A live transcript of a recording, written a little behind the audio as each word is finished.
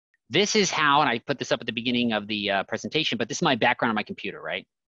this is how, and I put this up at the beginning of the presentation, but this is my background on my computer, right?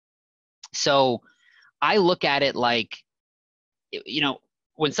 So I look at it like, you know,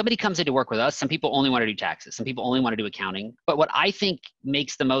 when somebody comes in to work with us, some people only want to do taxes. Some people only want to do accounting. But what I think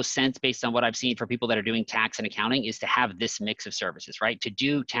makes the most sense based on what I've seen for people that are doing tax and accounting is to have this mix of services, right? To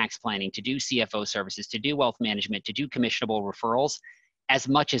do tax planning, to do CFO services, to do wealth management, to do commissionable referrals as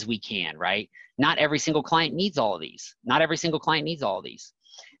much as we can, right? Not every single client needs all of these. Not every single client needs all of these.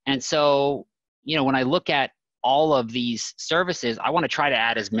 And so, you know, when I look at all of these services, I want to try to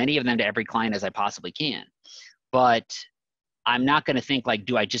add as many of them to every client as I possibly can. But I'm not going to think like,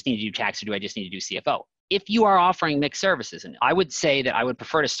 do I just need to do tax or do I just need to do CFO? If you are offering mixed services, and I would say that I would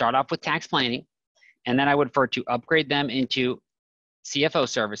prefer to start off with tax planning, and then I would prefer to upgrade them into CFO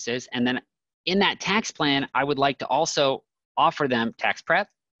services. And then in that tax plan, I would like to also offer them tax prep.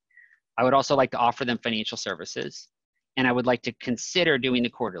 I would also like to offer them financial services, and I would like to consider doing the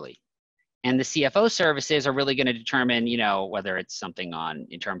quarterly. And the CFO services are really going to determine, you know, whether it's something on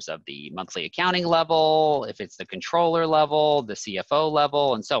in terms of the monthly accounting level, if it's the controller level, the CFO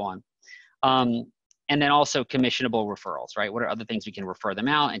level, and so on. And then also commissionable referrals, right? What are other things we can refer them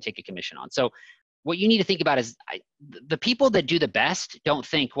out and take a commission on? So what you need to think about is the people that do the best don't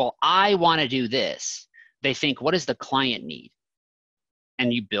think, well, I want to do this. They think, what does the client need?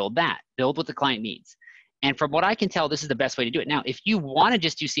 And you build that, build what the client needs. And from what I can tell, this is the best way to do it. Now, if you want to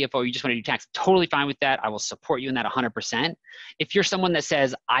just do CFO, you just want to do tax, totally fine with that. I will support you in that 100%. If you're someone that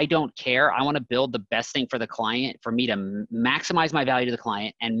says, I don't care, I want to build the best thing for the client, for me to maximize my value to the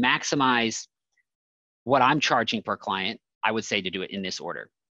client and maximize what I'm charging per client, I would say to do it in this order.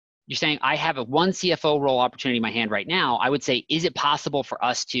 You're saying, I have a one CFO role opportunity in my hand right now. I would say, is it possible for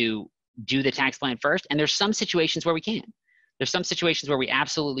us to do the tax plan first? And there's some situations where we can. There's some situations where we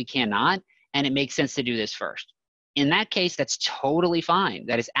absolutely cannot. And it makes sense to do this first. In that case, that's totally fine.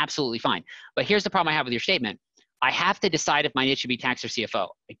 That is absolutely fine. But here's the problem I have with your statement. I have to decide if my niche should be tax or CFO.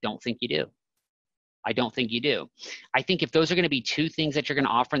 I don't think you do. I don't think you do. I think if those are going to be two things that you're going to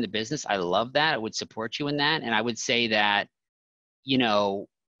offer in the business, I love that. I would support you in that. And I would say that, you know,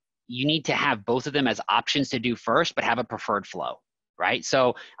 you need to have both of them as options to do first, but have a preferred flow. Right?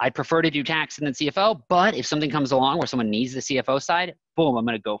 So I'd prefer to do tax and then CFO, but if something comes along where someone needs the CFO side, boom, I'm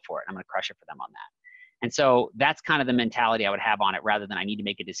going to go for it. I'm going to crush it for them on that. And so that's kind of the mentality I would have on it rather than I need to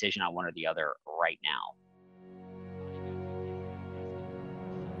make a decision on one or the other right now.